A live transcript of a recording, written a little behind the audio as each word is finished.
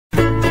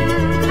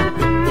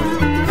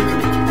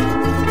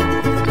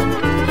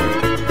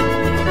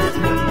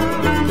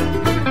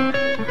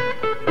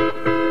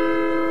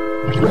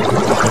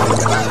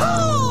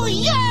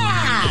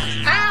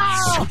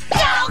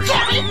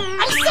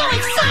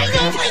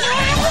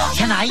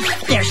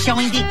Tonight, they're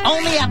showing the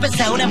only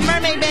episode of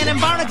Mermaid Man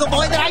and Barnacle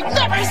Boy that I've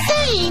never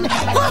seen!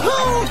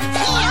 Woohoo!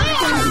 Yeah.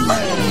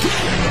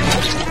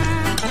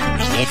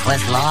 It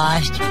was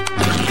lost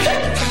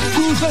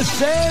through the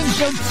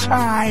sands of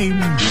time.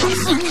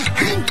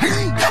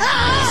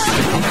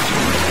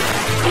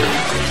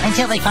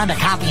 Until they found a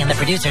copy in the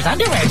producer's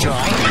underwear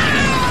drawer.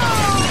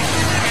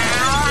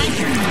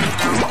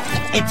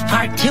 It's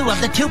part 2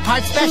 of the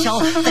 2-part special,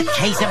 The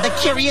Case of the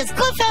Curious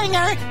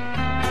Cliffhanger.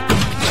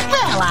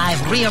 Well,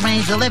 I've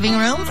rearranged the living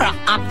room for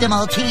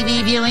optimal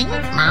TV viewing.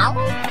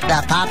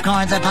 The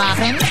popcorns are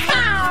popping.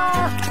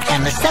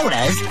 And the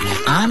sodas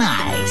on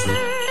ice.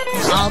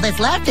 All that's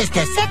left is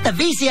to set the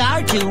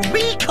VCR to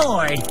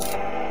record.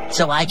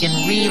 So I can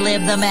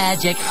relive the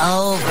magic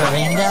over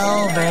and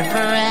over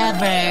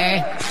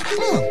forever.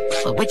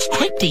 But which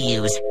tape to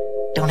use?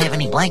 Don't have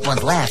any blank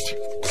ones left.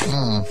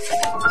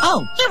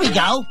 Oh, here we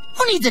go.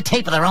 Who needs a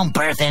tape of their own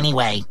birth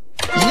anyway?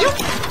 Yep,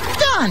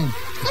 done.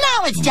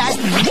 Now it's just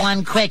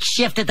one quick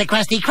shift at the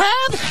Krusty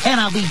Krab, and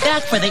I'll be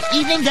back for the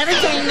evening's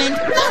entertainment.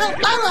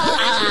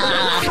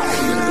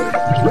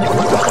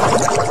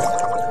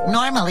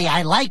 Normally,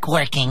 I like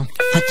working,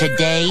 but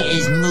today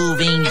is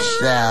moving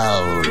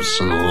so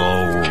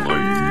slowly.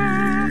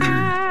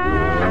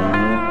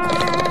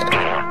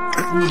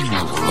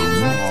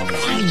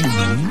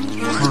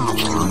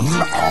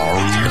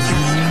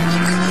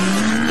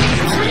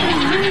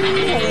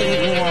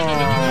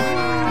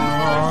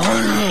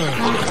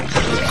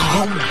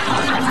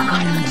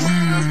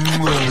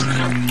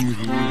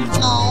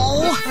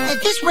 Oh,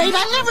 at this rate,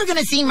 I'm never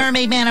gonna see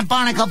Mermaid Man and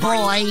Barnacle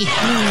Boy.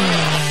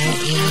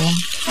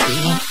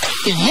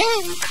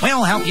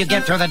 We'll help you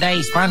get through the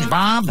day,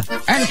 SpongeBob.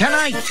 And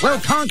tonight, we'll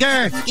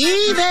conquer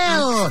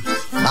evil.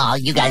 Oh,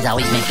 you guys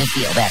always make me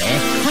feel better.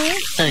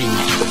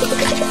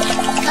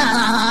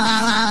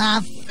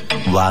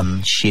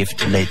 One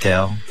shift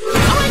later.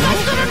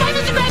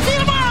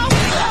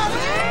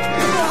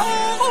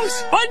 Oh,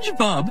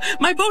 SpongeBob,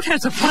 my boat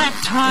has a flat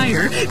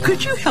tire.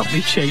 Could you help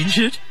me change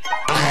it?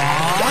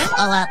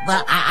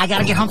 Well, I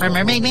gotta get home from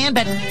Mermaid Man,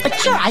 but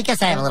sure, I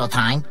guess I have a little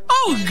time.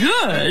 Oh,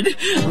 good.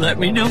 Let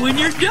me know when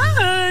you're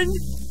done.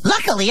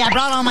 Luckily, I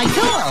brought all my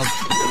tools.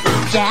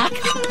 Jack,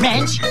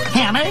 wrench,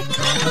 hammer,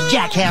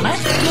 jackhammer,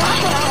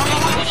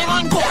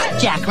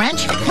 jack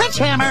wrench, wrench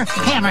hammer,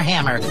 hammer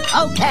hammer.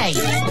 Okay,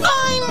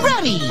 I'm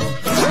ready.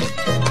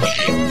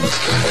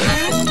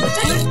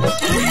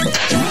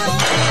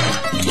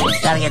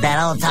 Gotta get that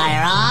old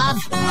tire off.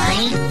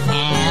 Right,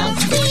 and...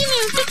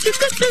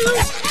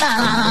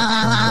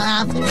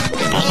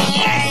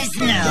 There's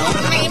no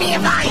maybe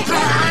if I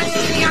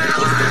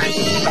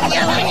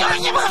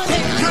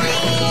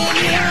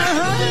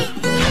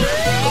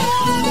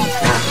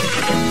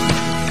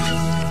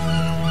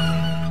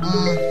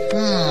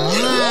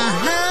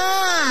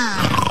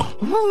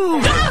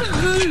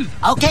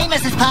Okay,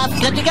 Mrs. Puff,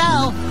 good to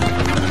go.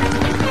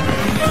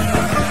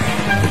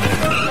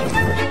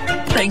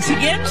 Thanks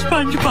again,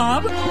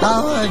 SpongeBob.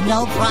 Oh,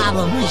 no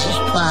problem, Mrs.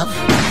 Puff.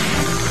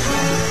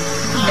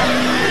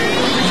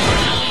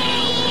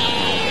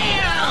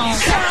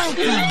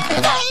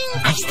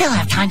 I still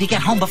have time to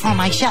get home before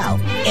my show,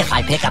 if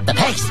I pick up the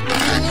pace.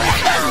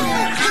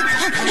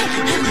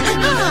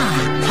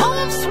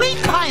 Home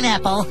sweet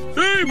pineapple.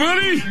 Hey,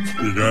 buddy!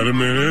 You got a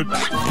minute?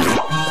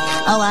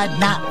 Oh,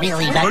 not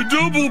really, but... I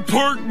double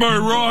parked my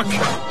rock,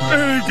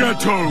 and it got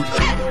towed.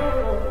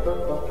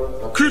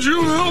 Could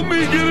you help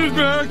me get it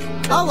back?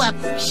 Oh,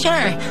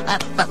 sure.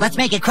 But let's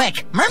make it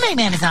quick. Mermaid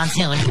Man is on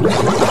soon.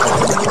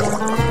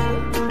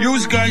 You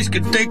guys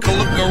can take a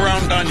look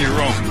around on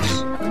your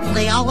own.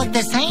 They all look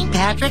the same,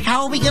 Patrick.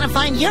 How are we gonna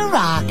find your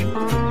rock?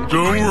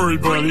 Don't worry,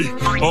 buddy.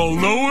 I'll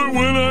know it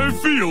when I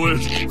feel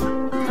it.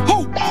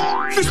 Oh,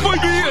 this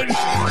might be it.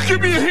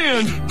 Give me a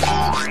hand.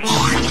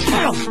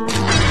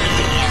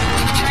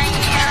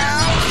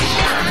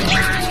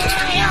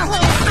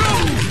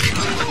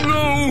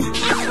 No,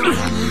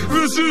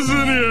 this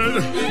isn't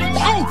it.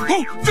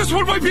 Oh, this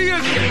one might be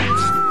it.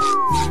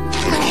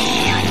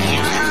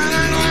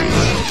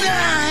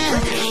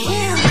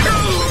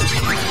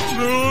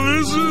 No,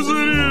 this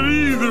isn't it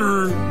either.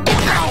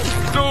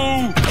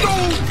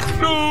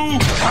 No.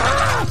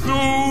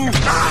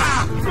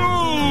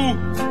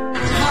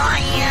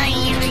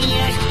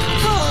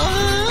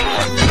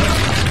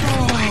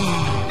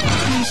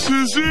 This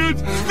is it.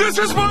 This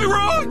is my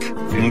rock.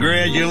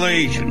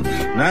 Congratulations.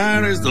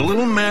 Now there's the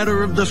little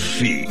matter of the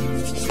fee.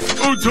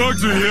 Oh, talk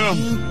to him.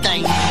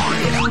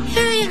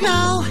 Here you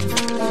go.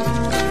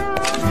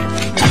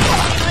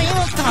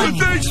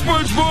 Thanks,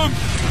 SpongeBob.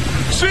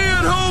 See you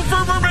at home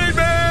for Mermaid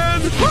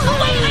Man. Wait.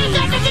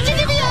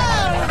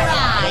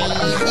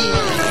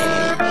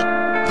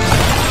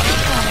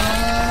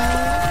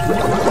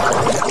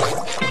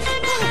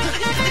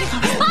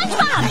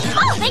 SpongeBob!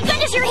 Oh, thank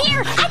goodness you're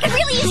here. I could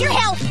really use your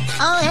help.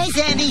 Oh, hey,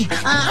 Sandy.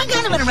 I'm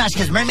kind of in a rush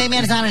because Mermaid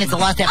Man is on and it's the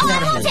lost episode. Oh,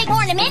 that won't take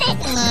more than a minute.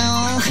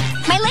 No.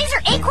 My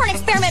laser acorn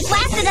experiment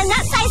blasted a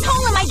nut-sized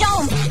hole in my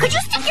dome. Could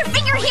you stick your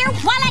finger here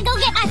while I go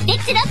get my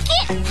fix-it-up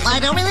kit? I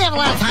don't really have a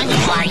lot of time to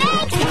fly.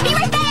 Thanks. Be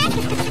right back.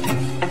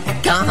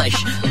 God.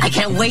 gosh, I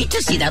can't wait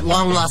to see that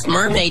long-lost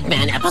Mermaid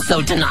Man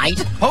episode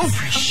tonight. Oh,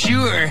 for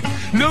sure.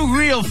 No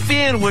real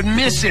fan would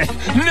miss it.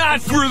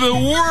 Not for the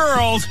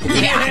world.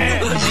 Yeah.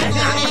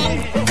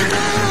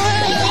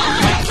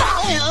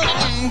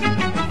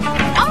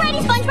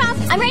 Alrighty,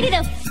 SpongeBob. I'm ready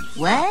to...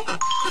 What?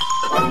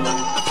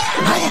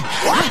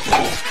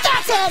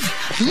 That's it!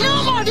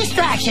 No more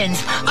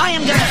distractions. I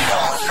am gonna...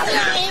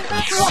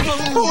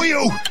 Oh,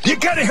 you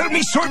gotta help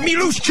me sort me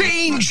loose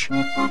change.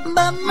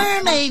 But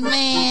Mermaid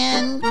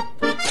Man...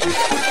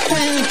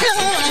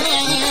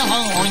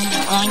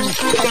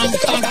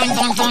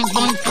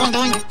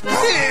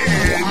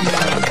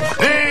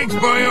 Thanks,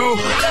 boyo.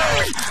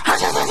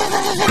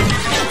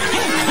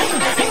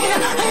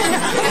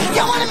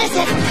 Don't want to miss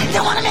it!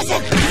 Don't want to miss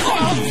it!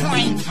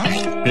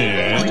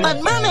 But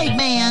Mermaid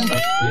Man...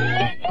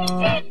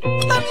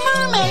 But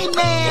Mermaid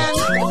Man...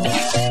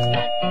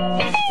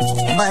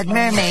 But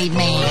Mermaid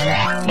Man...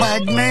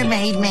 But Mermaid Man... But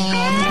Mermaid Man...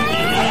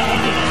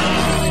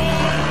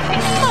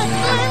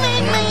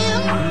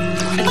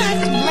 But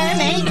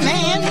Mermaid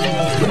Man...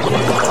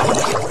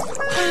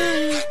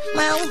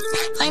 Well,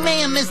 I may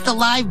have missed the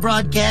live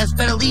broadcast,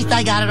 but at least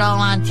I got it all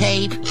on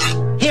tape.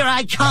 Here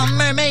I come,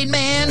 Mermaid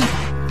Man!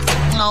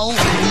 No.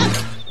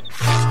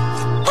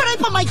 Where'd I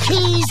put my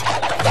keys?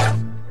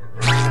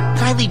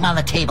 Did I leave them on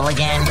the table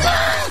again? No!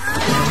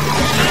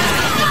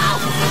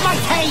 My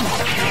tape!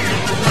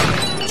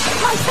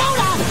 My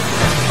soda!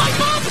 My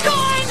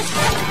popcorn!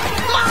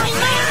 My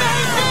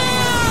mayonnaise!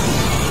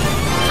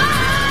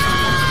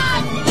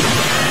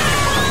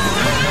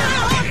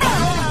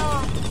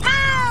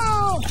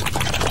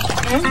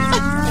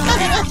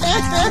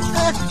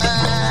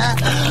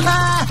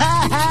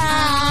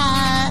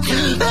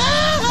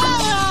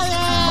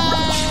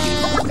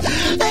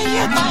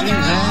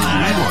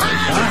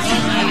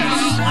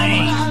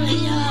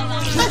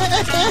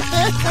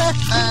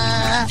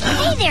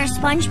 Hey there,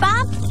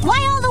 SpongeBob. Why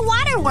all the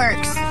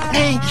waterworks?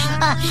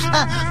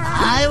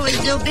 I was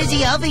so busy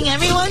helping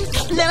everyone,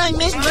 then I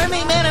missed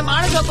Mermaid Man and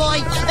Monica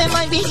Boy, and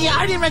my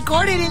VCR didn't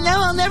record it, and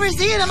now I'll never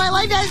see it, and my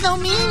life has no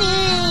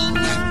meaning.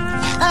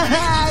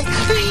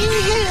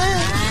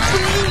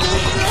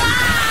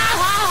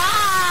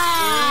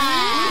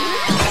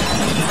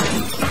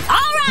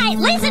 All right,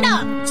 listen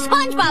up.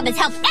 SpongeBob has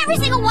helped every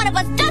single one of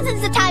us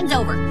dozens of times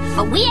over,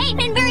 but we ain't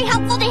been very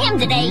helpful to him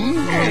today.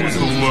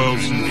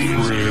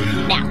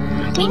 Now,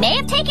 we may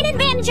have taken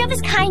advantage of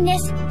his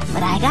kindness,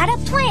 but I got a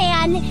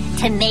plan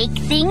to make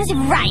things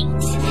right.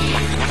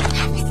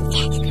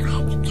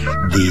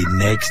 The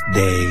next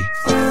day.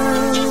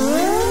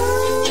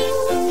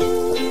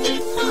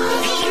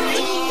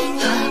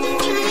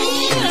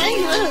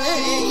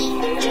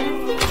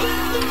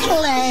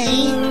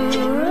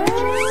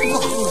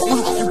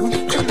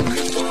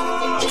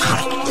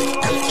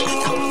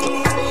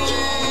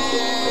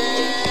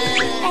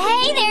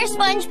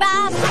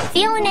 SpongeBob,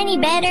 feeling any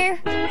better?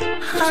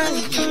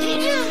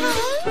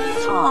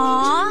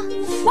 Aw,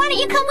 why don't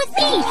you come with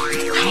me?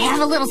 I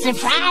have a little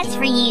surprise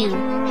for you.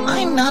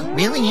 I'm not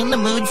really in the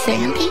mood,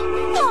 Sandy.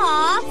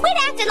 Aw, quit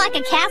acting like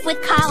a calf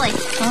with colic.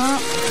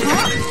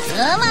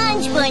 Come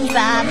on,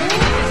 SpongeBob.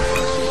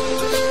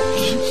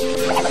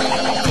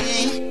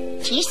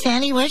 Gee,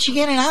 Sandy, where'd you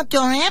get an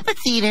outdoor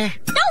amphitheater?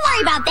 Don't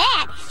worry about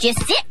that. Just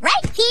sit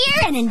right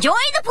here and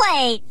enjoy the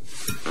play.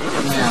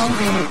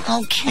 Well,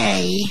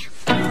 okay.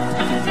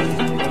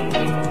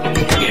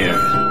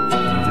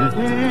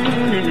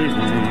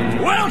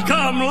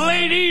 Welcome,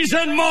 ladies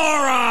and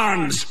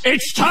morons!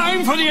 It's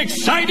time for the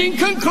exciting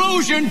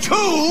conclusion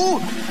to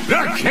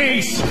the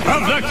case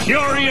of the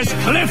Curious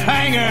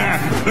Cliffhanger!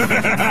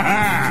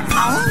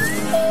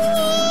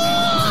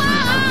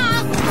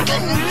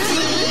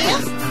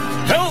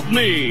 Help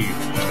me,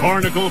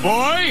 Barnacle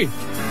Boy!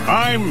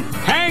 I'm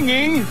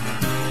hanging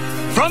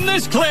from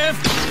this cliff.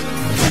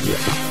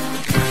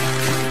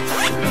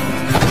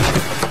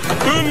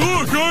 And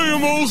look, I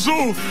am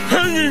also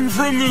hanging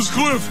from this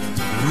cliff.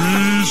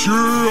 We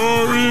sure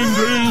are in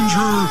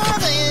danger.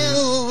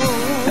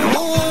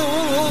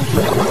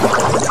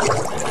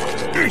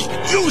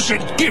 You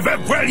should give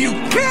up while you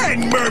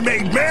can,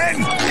 Mermaid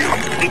Man.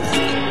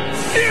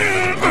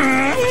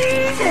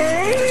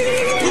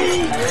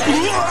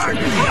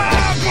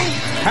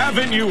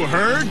 Haven't you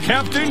heard,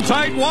 Captain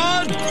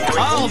Tightwad?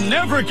 I'll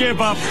never give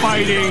up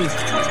fighting.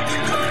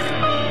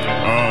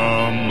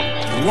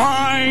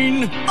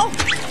 Wine.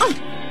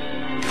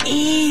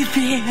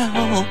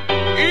 Evil.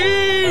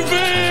 Evil!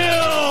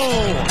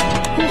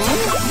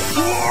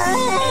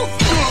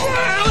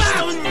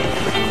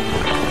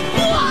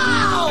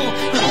 Wow!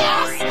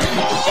 Yes!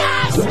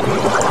 Yes!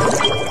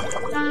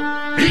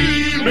 He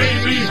may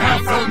be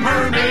half a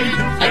mermaid,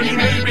 and he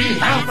may be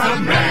half a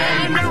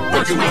man,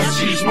 but to us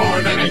he's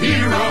more than a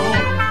hero.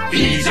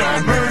 He's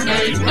a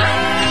mermaid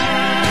man.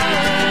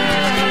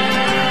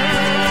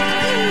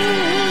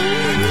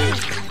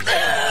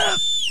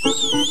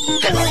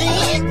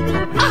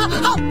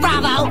 Oh,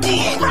 bravo!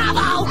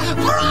 Bravo!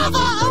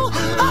 Bravo!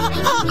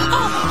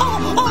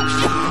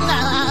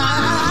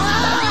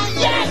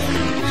 Yes!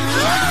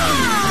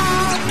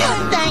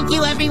 Thank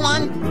you,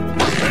 everyone.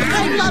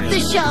 I'm love the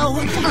show,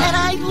 and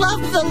I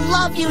love the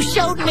love you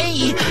showed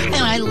me, and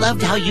I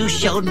loved how you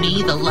showed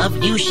me the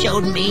love you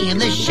showed me in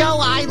the show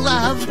I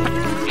love.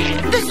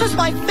 This was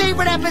my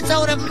favorite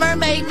episode of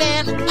Mermaid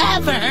Man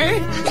ever.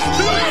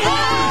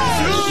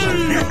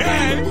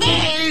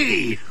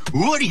 Hey!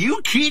 What are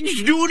you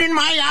kids doing in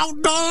my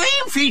outdoor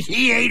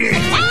amphitheater?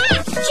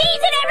 Ah!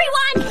 Cheese it,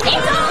 everyone!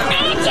 It's Old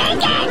Man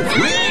Jenkins!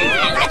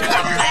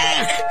 Come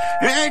back!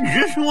 I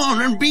just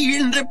want to be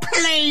in the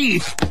play.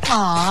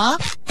 Aw,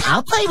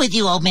 I'll play with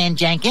you, Old Man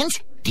Jenkins.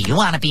 Do you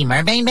want to be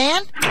Mermaid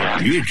Man?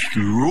 It's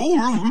the role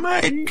of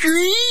my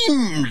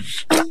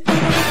dreams.